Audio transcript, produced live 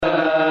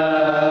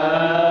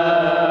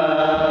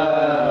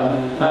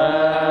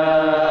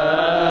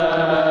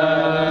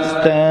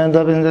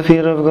stand up in the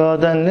fear of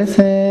God and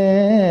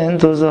listen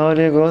to the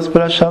Holy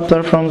Gospel, a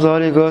chapter from the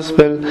Holy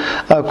Gospel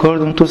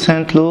according to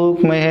St.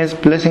 Luke. May his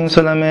blessings,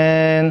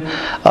 amen.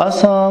 A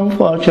psalm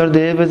for Archer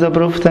David, the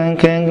prophet and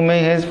king.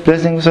 May his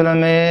blessings,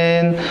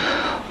 amen.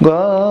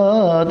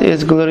 God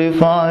is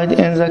glorified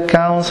in the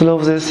council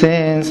of the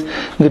saints,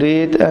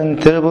 great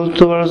and terrible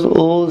towards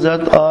all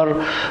that are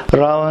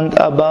round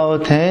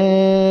about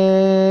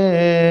him.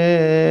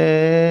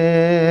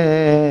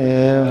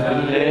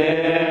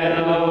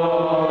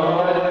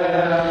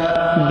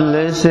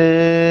 Blessed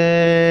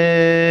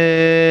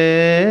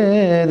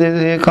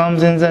is he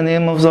comes in the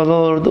name of the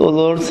Lord, O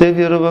Lord,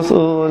 Savior of us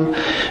all.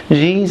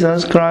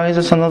 Jesus Christ,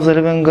 the Son of the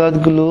living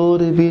God,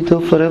 glory be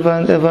to forever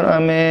and ever.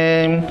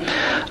 Amen.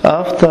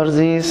 After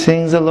these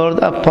things, the Lord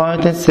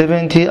appointed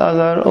 70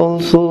 others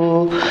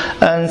also,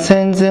 and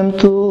sent them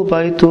 2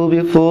 by 2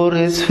 before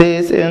his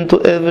face into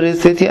every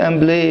city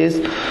and place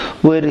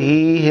where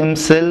he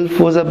himself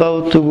was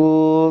about to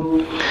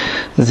go.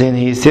 Then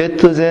he said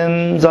to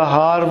them, the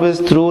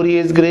harvest truly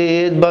is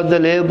great, but the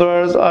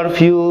laborers are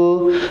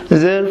few.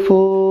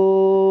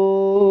 Therefore,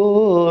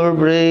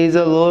 praise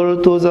the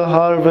Lord to the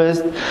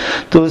harvest,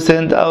 to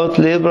send out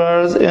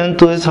laborers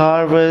into his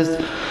harvest.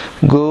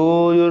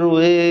 Go your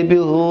way,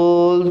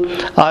 behold,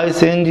 I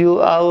send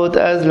you out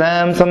as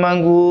lambs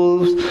among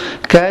wolves.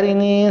 Carry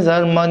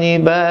neither money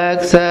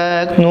bag,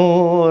 sack,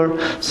 nor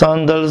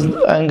sandals,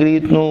 and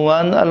greet no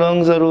one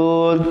along the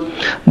road.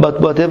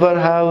 But whatever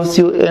house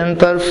you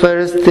enter,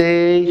 first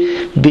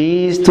say,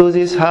 peace to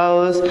this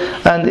house.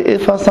 And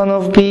if a son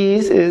of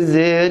peace is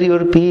there,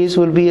 your peace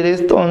will be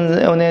rest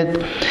on it.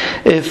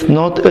 If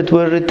not, it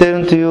will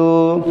return to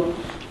you.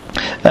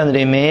 And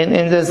remain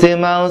in the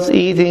same house,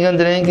 eating and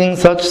drinking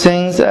such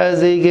things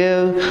as they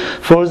give,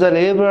 for the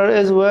laborer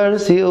is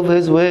worthy of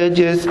his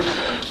wages.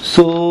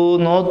 So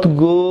not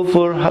go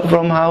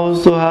from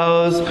house to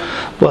house.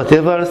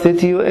 Whatever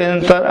city you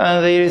enter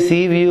and they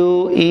receive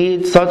you,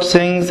 eat such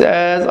things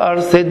as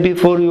are set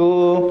before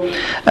you,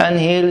 and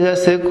heal the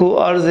sick who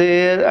are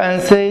there,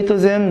 and say to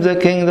them, the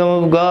kingdom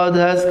of God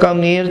has come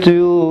near to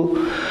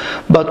you.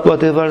 But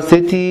whatever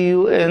city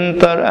you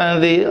enter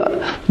and they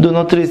do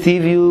not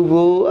receive you,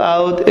 go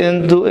out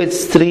into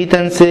its street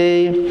and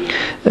say,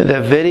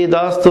 the very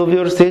dust of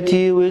your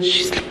city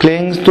which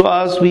clings to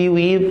us we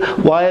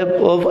wipe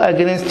off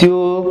against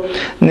you.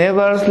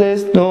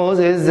 Nevertheless, know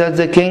this, that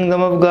the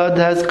kingdom of God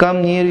has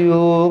come near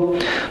you.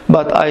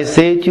 But I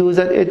say to you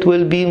that it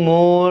will be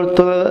more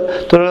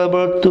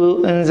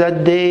tolerable in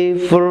that day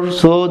for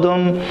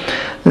Sodom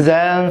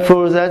than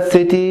for that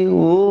city.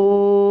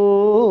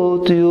 Woe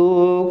to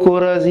you,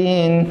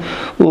 Chorazin!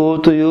 Woe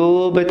to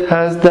you,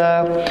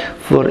 Bethesda!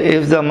 For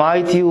if the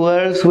mighty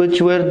works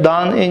which were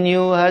done in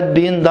you had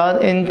been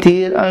done in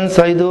Tyre and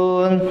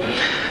Sidon,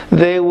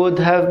 they would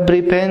have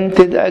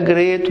repented a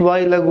great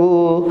while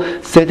ago,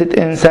 set it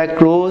in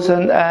sackcloth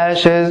and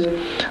ashes.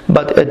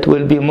 But it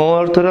will be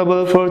more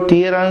terrible for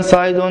Tyre and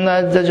Sidon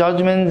at the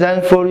judgment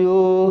than for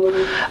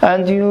you.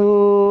 And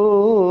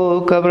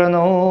you,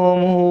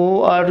 Capernaum,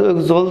 who are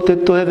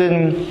exalted to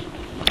heaven,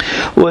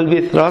 will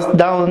be thrust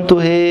down to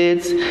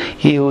Hades.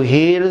 He who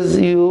hears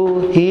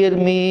you, hear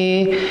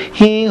me.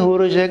 He who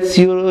rejects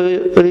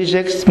you,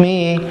 rejects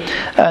me.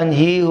 And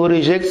he who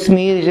rejects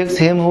me, rejects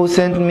him who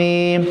sent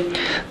me.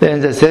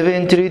 Then the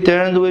 70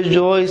 returned with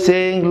joy,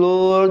 saying,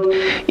 Lord,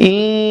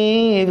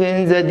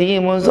 even the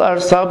demons are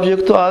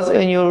subject to us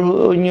in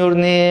your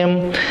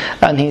name.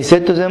 And he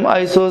said to them,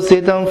 I saw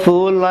Satan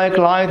fall like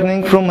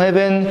lightning from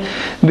heaven.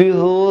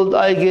 Behold,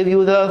 I give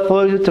you the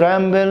authority to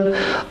trample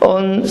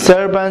on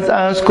serpents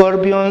and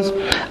scorpions,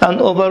 and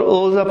over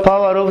all the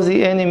power of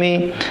the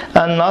enemy,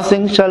 and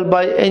nothing shall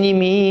by any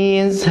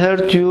means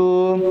hurt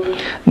you.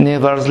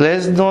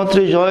 Nevertheless, don't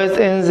rejoice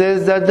in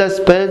this, that the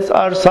spirits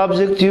are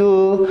subject to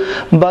you,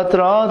 but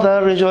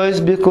rather rejoice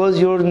because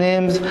your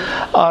names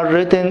are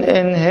written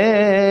in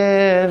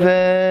heaven.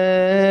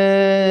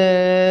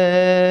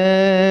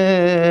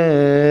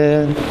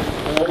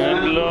 And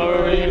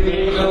glory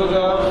be to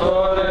God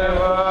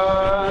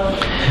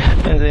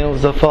forever. In the name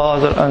of the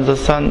Father, and the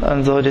Son,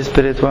 and the Holy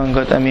Spirit, one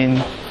God.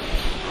 Amen.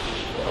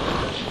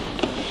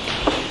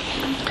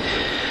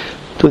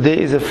 Today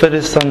is the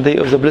first Sunday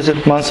of the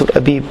blessed month of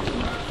Abib,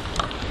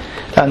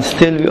 and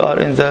still we are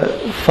in the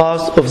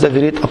fast of the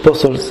great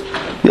apostles.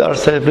 We are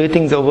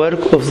celebrating the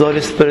work of the Holy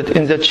Spirit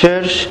in the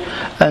church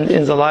and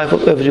in the life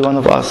of every one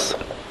of us.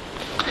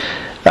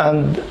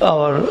 And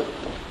our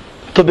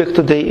topic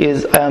today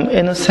is, I am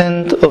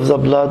innocent of the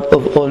blood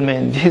of all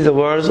men. This is the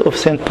words of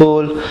St.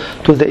 Paul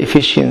to the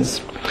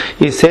Ephesians.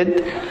 He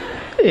said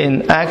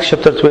in Acts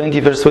chapter 20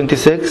 verse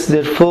 26,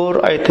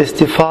 therefore I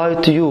testify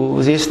to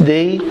you this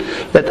day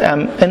that I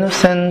am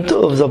innocent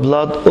of the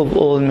blood of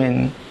all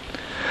men.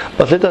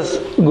 But let us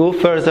go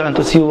further and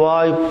to see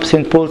why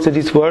St. Paul said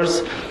these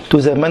words to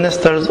the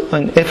ministers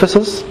in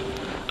Ephesus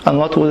and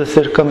what were the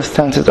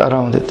circumstances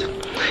around it.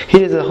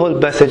 Here is the whole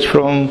passage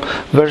from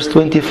verse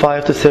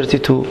 25 to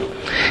 32.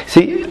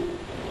 See,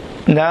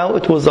 now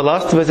it was the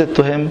last visit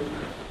to him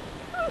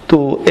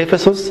to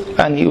Ephesus,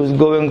 and he was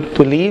going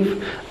to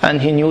leave, and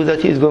he knew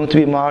that he is going to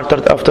be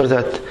martyred after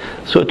that.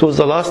 So it was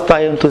the last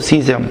time to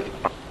see them.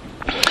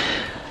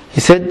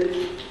 He said,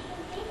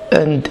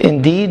 "And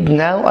indeed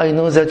now I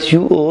know that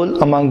you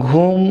all, among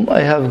whom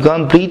I have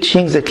gone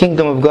preaching the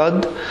kingdom of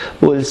God,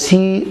 will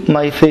see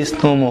my face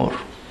no more."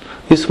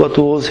 This what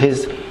was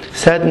his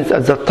sadness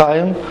at that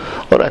time,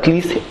 or at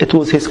least it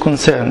was his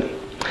concern.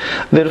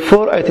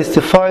 "Therefore I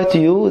testify to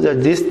you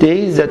that this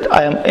day that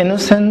I am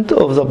innocent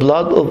of the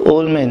blood of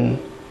all men."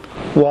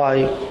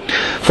 Why?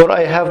 "For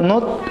I have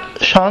not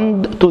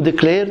shunned to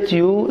declare to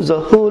you the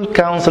whole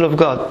counsel of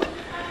God."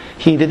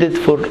 He did it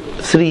for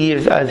 3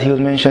 years, as he was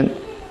mentioned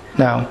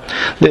now.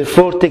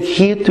 "Therefore take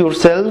heed to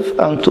yourself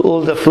and to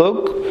all the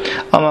flock,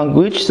 among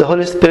which the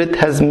Holy Spirit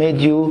has made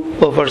you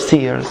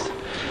overseers."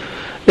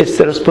 It's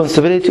the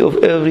responsibility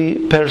of every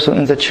person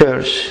in the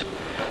church.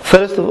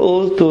 First of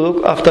all, to look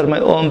after my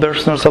own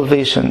personal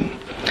salvation,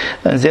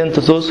 and then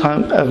to those who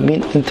have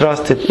been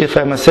entrusted. If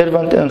I'm a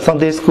servant in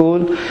Sunday school,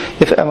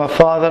 if I'm a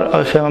father,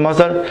 or if I'm a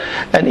mother,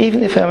 and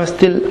even if I'm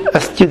still a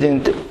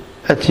student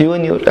at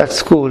uni or at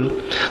school,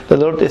 the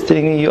Lord is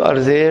telling me you are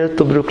there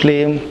to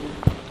proclaim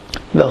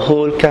the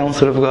whole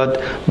counsel of God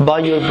by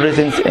your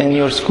presence in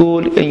your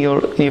school, in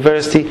your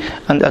university,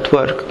 and at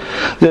work.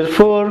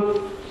 Therefore,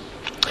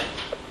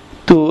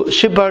 to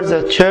shepherd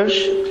the church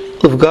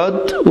of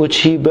God, which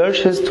he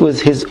purchased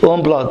with his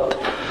own blood.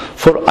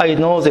 "For I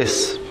know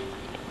this,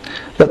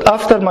 that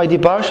after my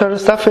departure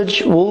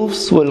savage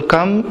wolves will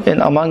come in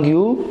among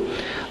you,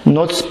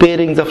 not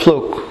sparing the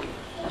flock.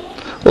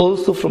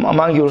 Also from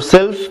among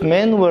yourself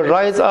men will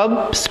rise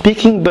up,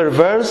 speaking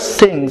perverse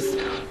things,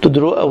 to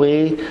draw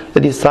away the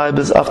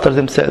disciples after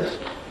themselves."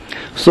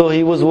 So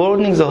he was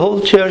warning the whole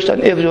church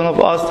and every one of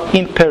us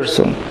in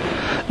person.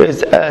 There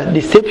is a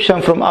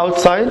deception from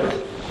outside,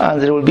 and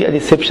there will be a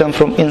deception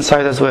from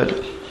inside as well.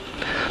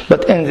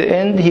 But in the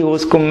end, he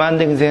was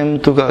commanding them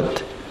to God.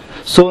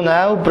 "So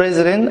now,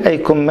 brethren, I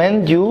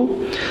commend you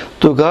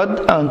to God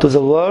and to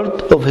the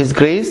word of his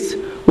grace,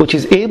 which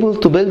is able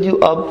to build you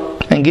up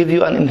and give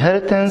you an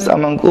inheritance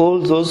among all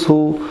those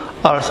who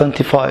are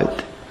sanctified."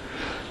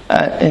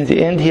 In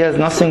the end, he has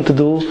nothing to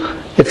do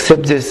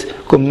except this,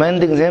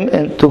 commending them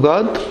to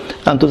God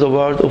and to the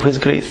word of his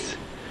grace.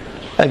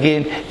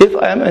 Again, if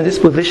I am in this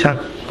position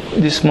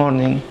this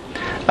morning,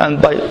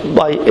 and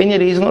by any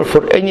reason or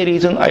for any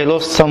reason I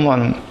lost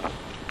someone,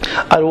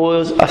 I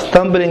was a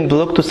stumbling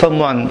block to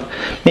someone,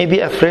 maybe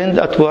a friend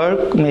at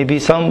work, maybe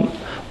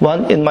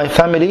someone in my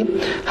family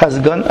has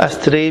gone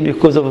astray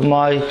because of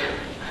my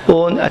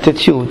own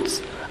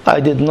attitudes. I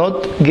did not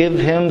give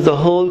him the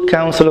whole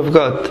counsel of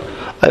God.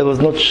 I was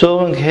not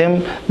showing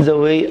him the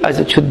way as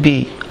it should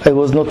be. I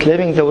was not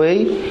living the way,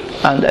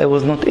 and I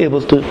was not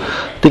able to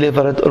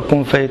deliver it or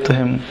convey it to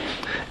him.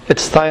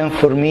 It's time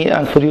for me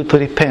and for you to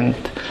repent,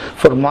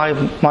 for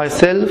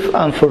myself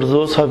and for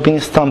those who have been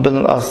stumbling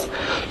on us,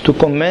 to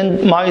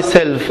commend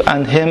myself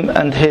and him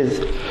and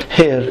his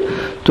here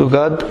to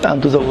God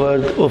and to the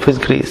word of his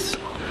grace.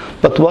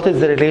 But what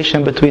is the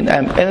relation between I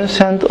am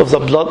innocent of the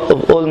blood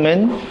of all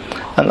men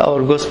and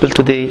our gospel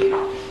today?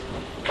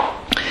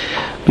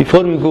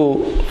 Before we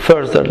go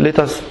further, let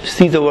us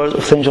see the words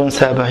of St. John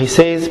Saba. He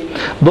says,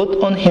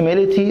 "Put on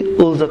humility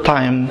all the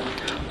time,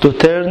 to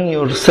turn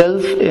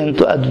yourself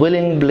into a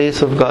dwelling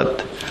place of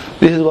God."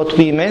 This is what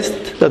we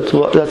missed.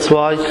 That's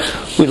why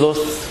we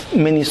lost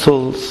many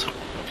souls.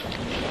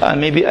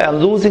 And maybe I am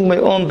losing my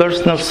own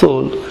personal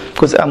soul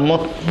because I'm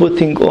not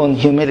putting on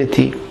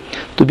humility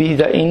to be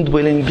the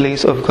indwelling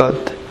place of God.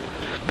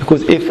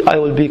 Because if I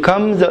will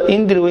become the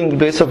indwelling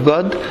place of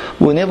God,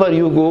 whenever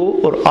you go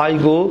or I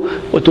go,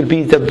 it will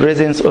be the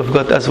presence of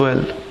God as well.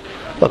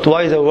 But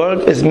why the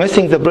world is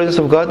missing the presence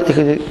of God?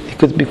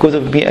 Because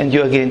of me and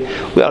you again.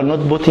 We are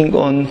not putting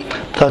on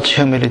such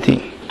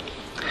humility.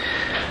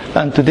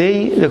 And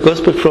today, the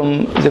Gospel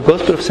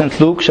of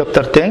St. Luke,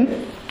 chapter 10,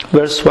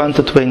 verse 1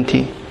 to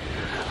 20.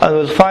 I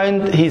will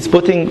find he's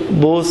putting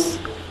both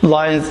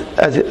lines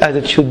as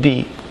it should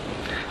be.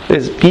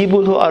 There's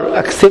people who are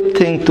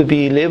accepting to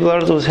be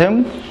laborers with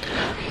him,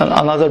 and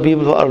another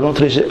people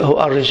who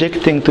are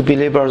rejecting to be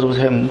laborers with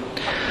him.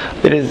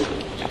 There is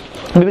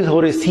people who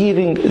are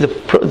receiving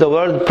the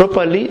word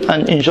properly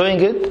and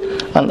enjoying it,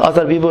 and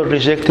other people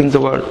rejecting the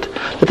word.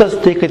 Let us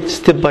take it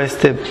step by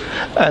step,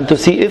 and to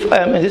see if I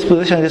am in this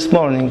position this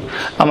morning,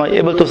 am I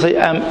able to say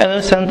I am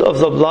innocent of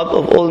the blood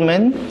of all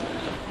men,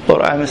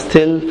 or I am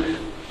still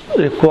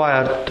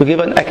required to give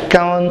an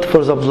account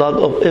for the blood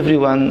of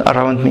everyone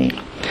around me.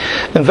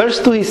 In verse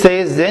 2 he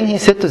says, "Then he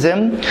said to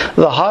them,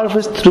 the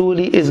harvest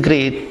truly is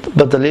great,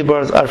 but the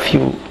laborers are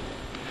few."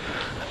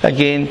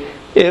 Again,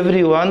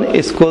 everyone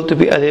is called to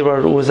be a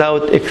laborer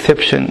without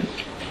exception.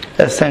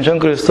 As St. John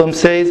Chrysostom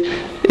says,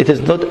 it is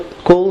not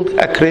called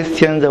a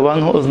Christian the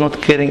one who is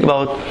not caring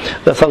about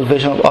the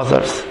salvation of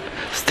others.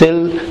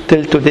 Still,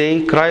 till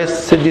today,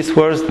 Christ said these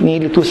words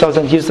nearly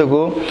 2,000 years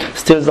ago,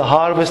 "Still the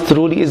harvest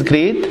truly is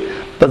great,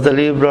 but the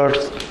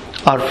laborers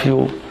are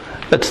few."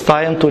 It's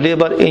time to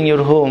labor in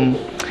your home,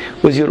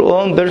 with your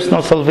own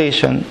personal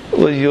salvation,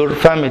 with your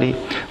family,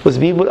 with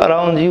people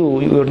around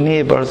you, your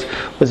neighbors,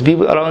 with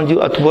people around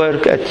you at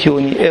work, at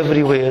uni,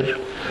 everywhere.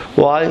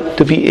 Why?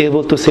 To be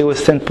able to say with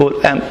St.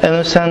 Paul, I am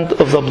innocent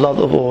of the blood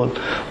of all.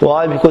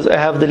 Why? Because I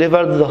have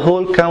delivered the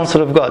whole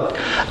counsel of God.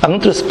 I'm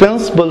not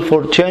responsible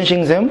for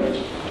changing them,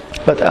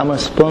 but I'm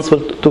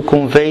responsible to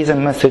convey the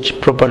message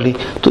properly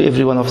to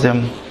every one of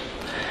them.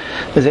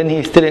 Then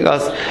he's telling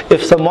us,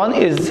 if someone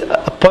is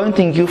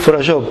appointing you for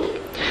a job,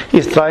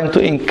 he's trying to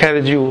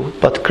encourage you,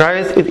 but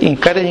Christ is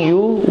encouraging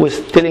you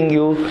with telling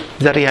you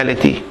the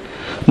reality.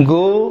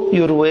 Go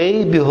your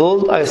way,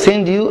 behold, I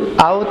send you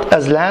out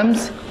as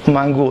lambs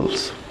among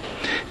wolves.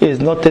 He is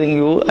not telling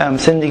you, I'm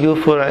sending you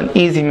for an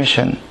easy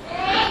mission.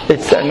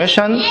 It's a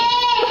mission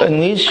in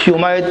which you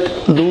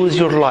might lose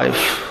your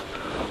life.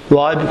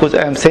 Why? Because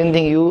I am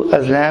sending you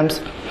as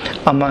lambs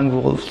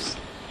among wolves.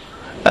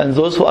 And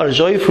those who are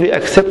joyfully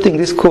accepting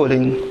this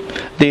calling,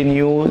 they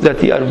knew that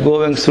they are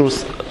going through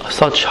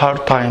such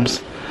hard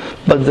times.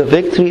 But the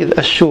victory is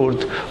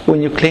assured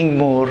when you cling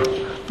more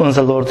on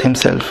the Lord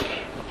Himself.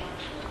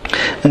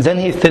 And then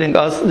He is telling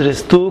us there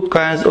is two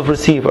kinds of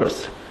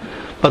receivers.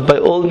 But by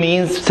all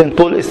means, St.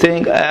 Paul is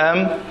saying, I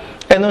am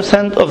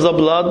innocent of the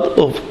blood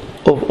of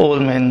all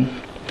men.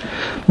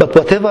 But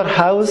whatever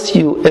house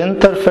you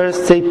enter,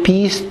 first say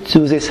peace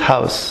to this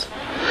house.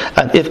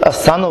 And if a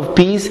son of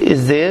peace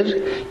is there,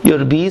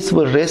 your peace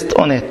will rest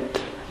on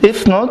it.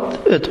 If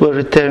not, it will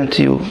return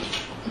to you.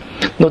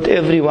 Not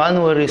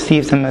everyone will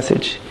receive the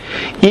message.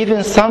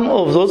 Even some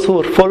of those who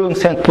were following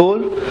St.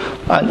 Paul,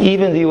 and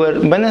even they were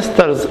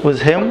ministers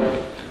with him,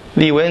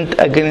 they went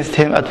against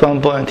him at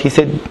one point. He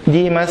said,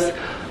 Demas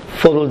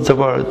followed the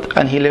word,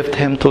 and he left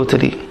him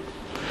totally.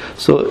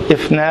 So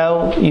if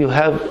now you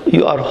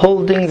are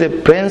holding the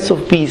Prince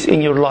of Peace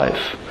in your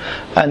life,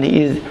 and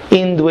He is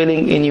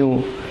indwelling in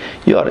you,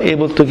 you are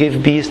able to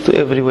give peace to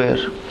everywhere.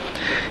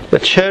 The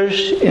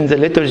Church in the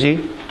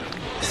liturgy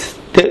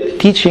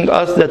teaching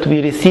us that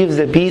we receive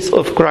the peace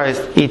of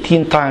Christ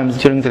 18 times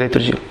during the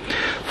liturgy.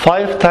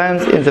 5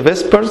 times in the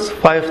Vespers,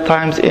 5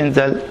 times in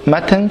the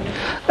Matin,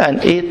 and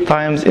 8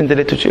 times in the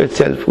liturgy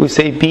itself. We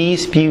say,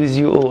 peace be with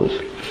you all.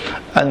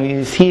 And we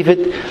receive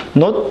it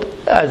not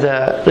as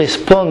a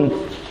response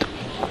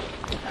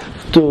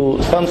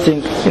to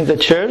something in the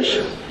church,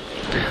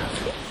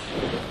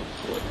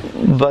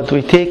 but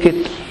we take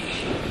it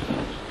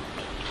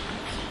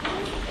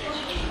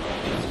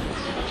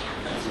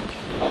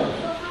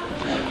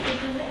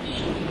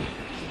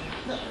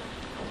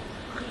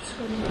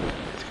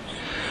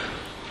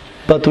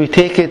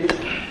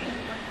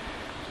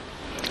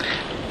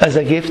as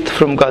a gift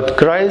from God.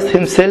 Christ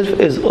Himself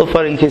is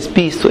offering His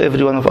peace to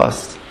every one of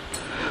us.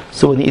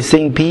 So when He is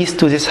saying peace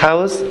to this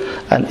house,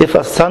 and if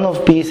a son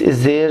of peace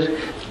is there,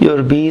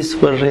 your peace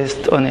will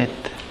rest on it.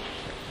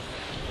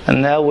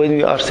 And now when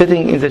we are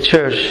sitting in the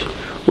church,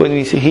 when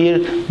we hear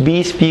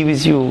peace be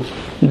with you,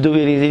 do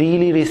we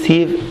really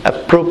receive a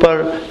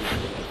proper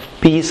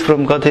peace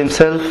from God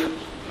Himself?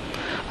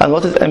 And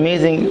what is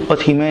amazing,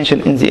 what He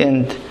mentioned in the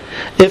end,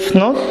 if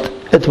not,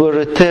 it will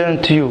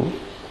return to you.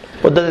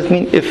 What does it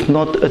mean, if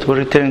not, it will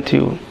return to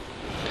you?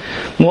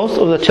 Most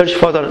of the church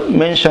father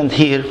mentioned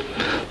here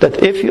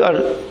that if you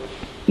are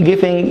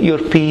giving your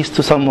peace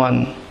to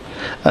someone,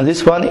 and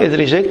this one is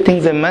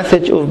rejecting the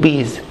message of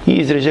peace, he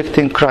is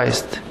rejecting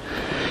Christ.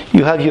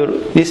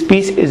 This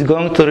peace is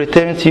going to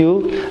return to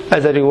you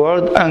as a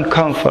reward and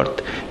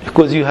comfort,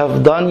 because you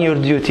have done your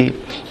duty.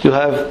 You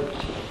have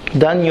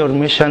done your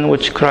mission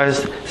which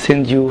Christ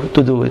sent you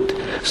to do it.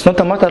 It's not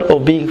a matter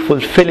of being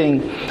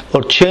fulfilling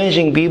or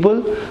changing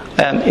people.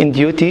 I am in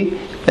duty.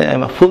 I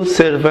am a full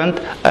servant.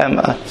 I am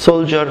a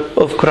soldier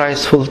of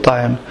Christ full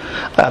time.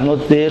 I am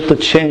not there to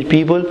change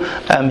people.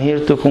 I am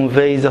here to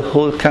convey the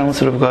whole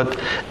counsel of God,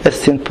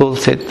 as St. Paul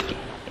said.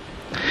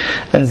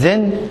 And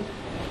then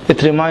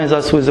it reminds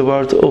us with the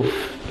words of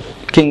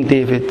King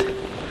David.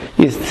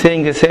 He's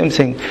saying the same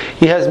thing.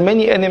 He has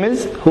many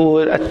enemies who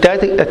were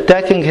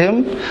attacking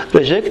him,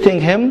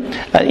 rejecting him,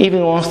 and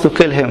even wants to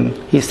kill him.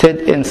 He said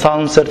in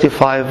Psalm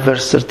 35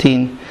 verse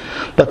 13,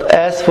 but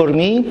as for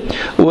me,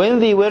 when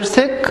they were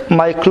sick,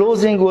 my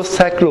clothing was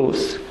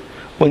sackcloth.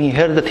 When he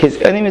heard that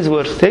his enemies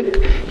were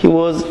sick, he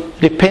was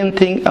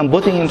repenting and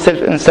putting himself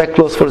in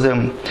sackcloth for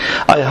them.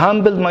 I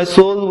humbled my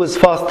soul with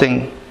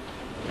fasting.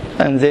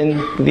 And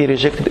then they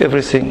rejected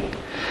everything.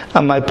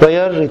 And my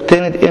prayer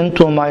returned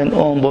into mine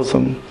own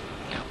bosom.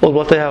 All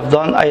what I have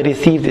done, I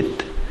received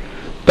it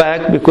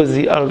back, because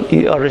they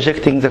are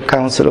rejecting the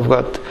counsel of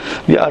God.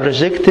 They are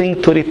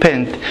rejecting to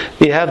repent.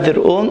 They have their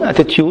own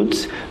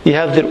attitudes, they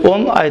have their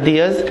own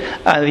ideas,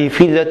 and they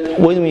feel that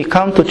when we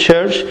come to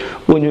church,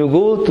 when we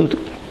go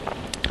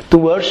to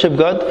worship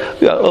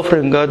God, we are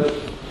offering God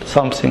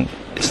something.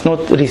 It's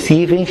not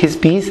receiving His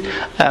peace,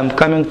 I'm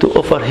coming to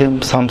offer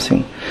Him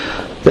something.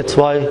 That's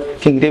why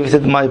King David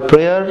said, my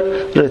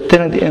prayer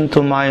returned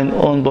into mine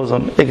own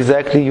bosom.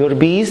 Exactly, your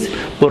peace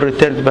will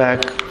return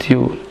back to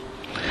you.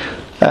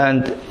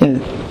 And in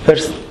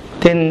verse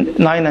 10,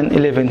 9 and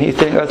 11, he's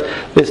telling us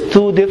there's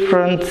 2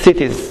 different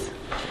cities.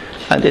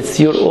 And it's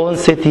your own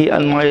city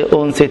and my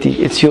own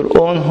city. It's your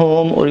own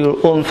home or your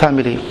own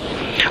family.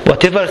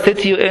 Whatever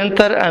city you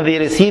enter and they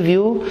receive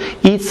you,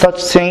 each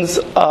such things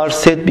are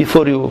said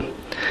before you,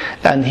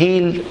 and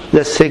heal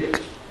the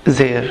sick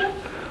there.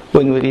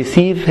 When we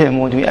receive Him,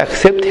 when we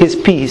accept His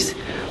peace,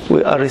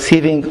 we are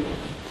receiving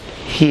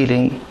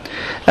healing.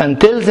 And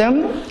tell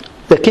them,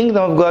 the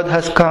kingdom of God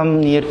has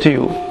come near to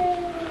you.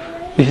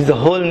 This is the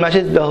whole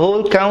message, the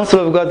whole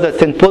counsel of God that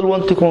St. Paul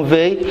wants to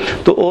convey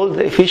to all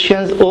the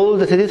Ephesians, all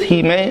the cities.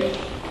 He may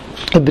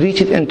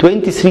preach it in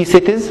 23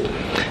 cities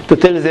to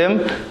tell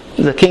them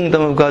the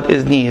kingdom of God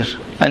is near,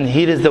 and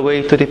here is the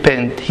way to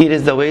repent. Here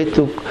is the way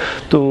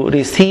to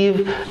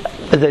receive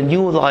the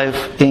new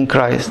life in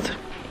Christ.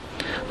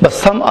 But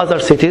some other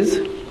cities,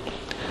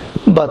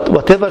 but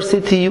whatever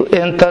city you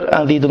enter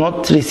and they do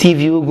not receive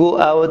you, go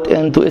out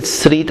into its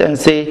street and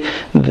say,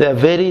 the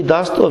very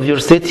dust of your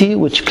city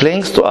which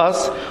clings to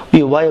us,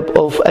 we wipe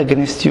off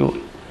against you.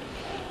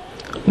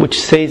 Which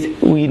says,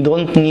 we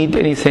don't need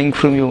anything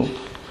from you.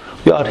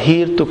 We are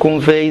here to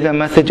convey the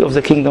message of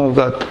the kingdom of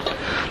God.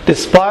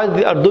 Despite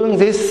they are doing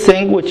this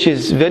thing which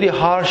is very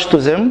harsh to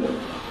them,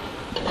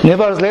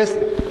 nevertheless,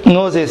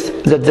 know this,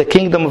 that the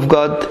kingdom of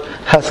God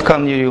has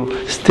come near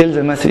you. Still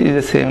the message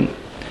is the same.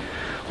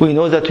 We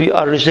know that we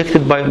are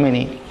rejected by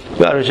many.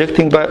 We are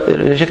rejected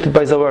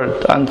by the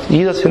world. And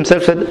Jesus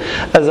Himself said,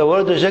 as the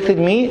world rejected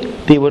me,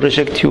 they will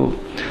reject you.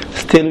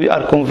 Still we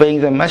are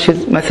conveying the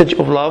message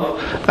of love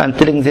and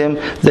telling them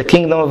the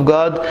kingdom of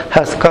God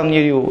has come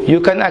near you.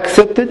 You can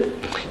accept it,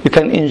 you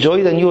can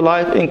enjoy the new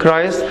life in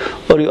Christ,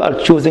 or you are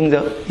choosing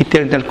the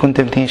eternal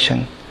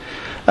condemnation.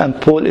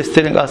 And Paul is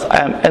telling us,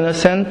 I am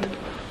innocent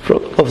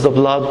of the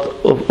blood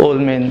of all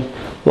men.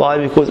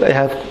 Why? Because I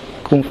have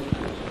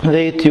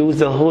conveyed to you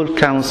the whole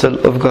counsel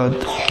of God.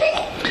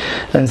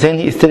 And then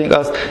he is telling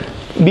us,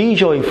 be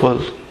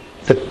joyful.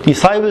 The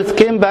disciples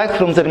came back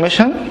from their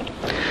mission,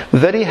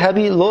 very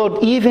happy.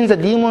 Lord, even the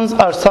demons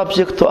are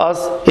subject to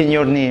us in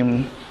your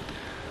name.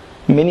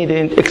 Many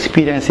didn't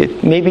experience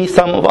it. Maybe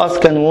some of us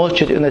can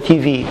watch it on the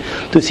TV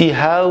to see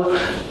how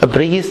a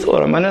priest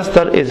or a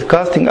minister is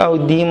casting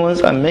out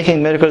demons and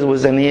making miracles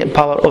with the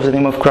power of the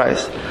name of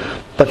Christ.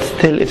 But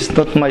still, it's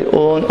not my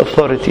own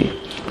authority.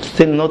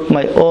 Still not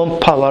my own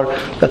power,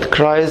 that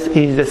Christ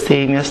is the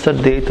same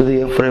yesterday,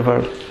 today, and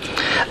forever.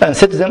 And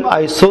said to them,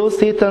 I saw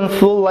Satan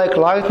fall like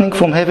lightning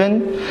from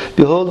heaven.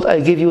 Behold, I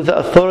give you the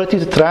authority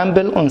to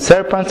trample on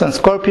serpents and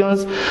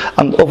scorpions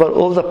and over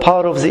all the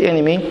power of the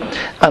enemy,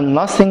 and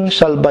nothing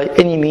shall by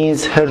any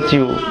means hurt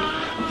you.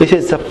 This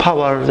is the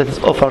power that is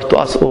offered to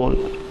us all.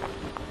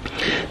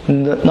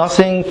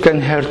 Nothing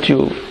can hurt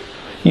you.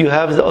 You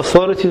have the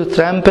authority to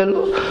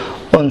trample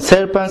on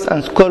serpents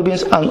and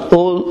scorpions and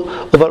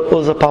over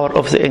all the power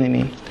of the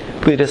enemy.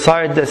 We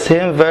recite the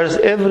same verse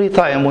every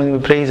time when we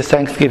pray the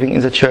Thanksgiving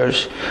in the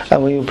church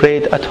and when we pray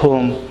it at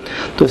home,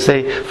 to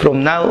say,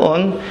 from now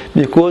on,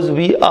 because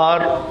we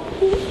are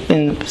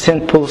in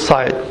St. Paul's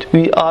side,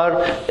 we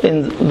are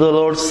in the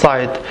Lord's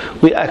side,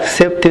 we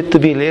accept it to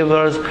be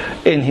laborers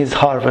in His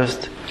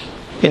harvest.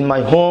 In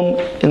my home,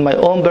 in my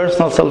own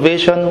personal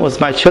salvation, with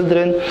my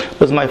children,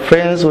 with my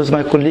friends, with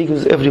my colleagues,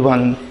 with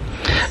everyone.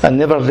 And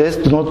nevertheless,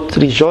 do not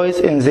rejoice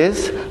in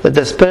this, that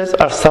the spirits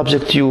are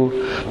subject to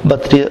you,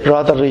 but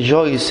rather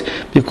rejoice,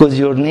 because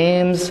your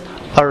names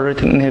are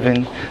written in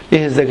heaven.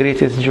 This is the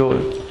greatest joy.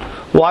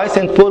 Why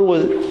St. Paul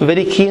was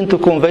very keen to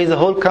convey the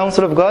whole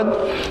counsel of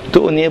God?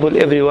 To enable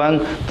everyone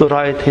to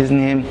write his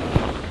name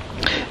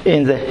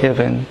in the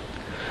heaven.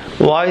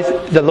 Why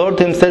the Lord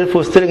Himself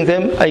was telling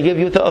them, I give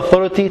you the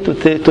authority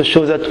to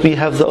show that we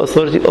have the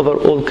authority over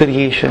all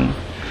creation.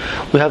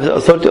 We have the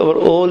authority over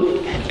all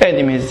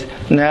enemies.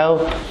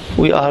 Now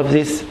we have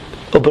this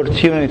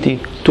opportunity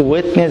to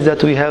witness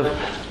that we have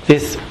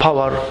this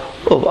power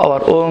of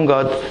our own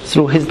God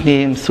through His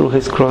name, through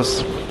His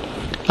cross.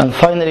 And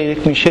finally,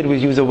 let me share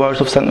with you the words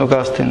of St.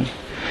 Augustine.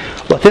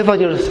 Whatever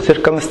your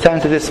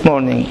circumstances this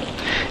morning,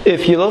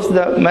 if you lost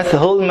the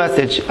whole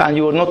message and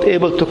you were not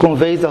able to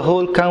convey the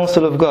whole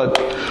counsel of God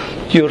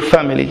to your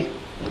family,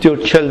 to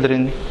your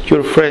children, to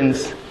your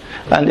friends,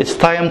 and it's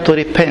time to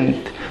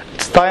repent,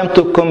 it's time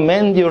to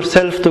commend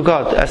yourself to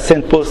God, as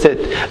St. Paul said,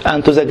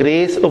 and to the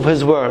grace of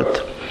His Word.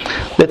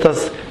 Let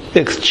us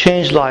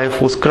exchange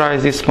life with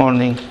Christ this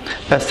morning,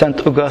 as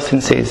St.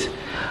 Augustine says.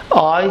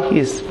 He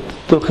is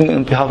talking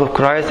on behalf of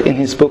Christ in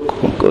his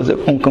book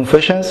on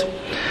Confessions.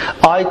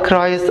 I,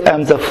 Christ,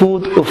 am the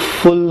food of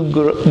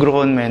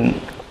full-grown men.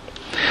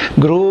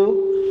 Grow,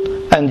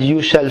 and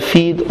you shall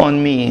feed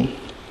on me,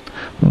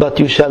 but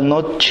you shall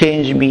not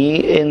change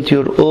me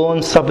into your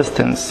own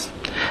substance,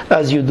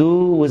 as you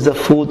do with the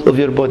food of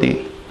your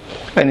body.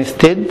 And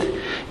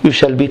instead, you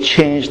shall be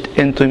changed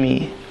into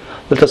me.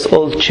 Let us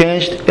all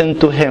change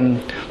into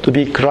Him, to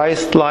be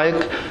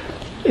Christ-like,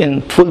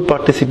 in full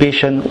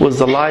participation with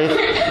the life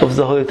of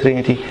the Holy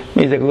Trinity.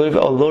 May the glory of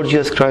our Lord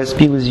Jesus Christ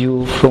be with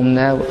you from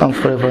now and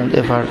forever and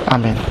ever.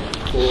 Amen.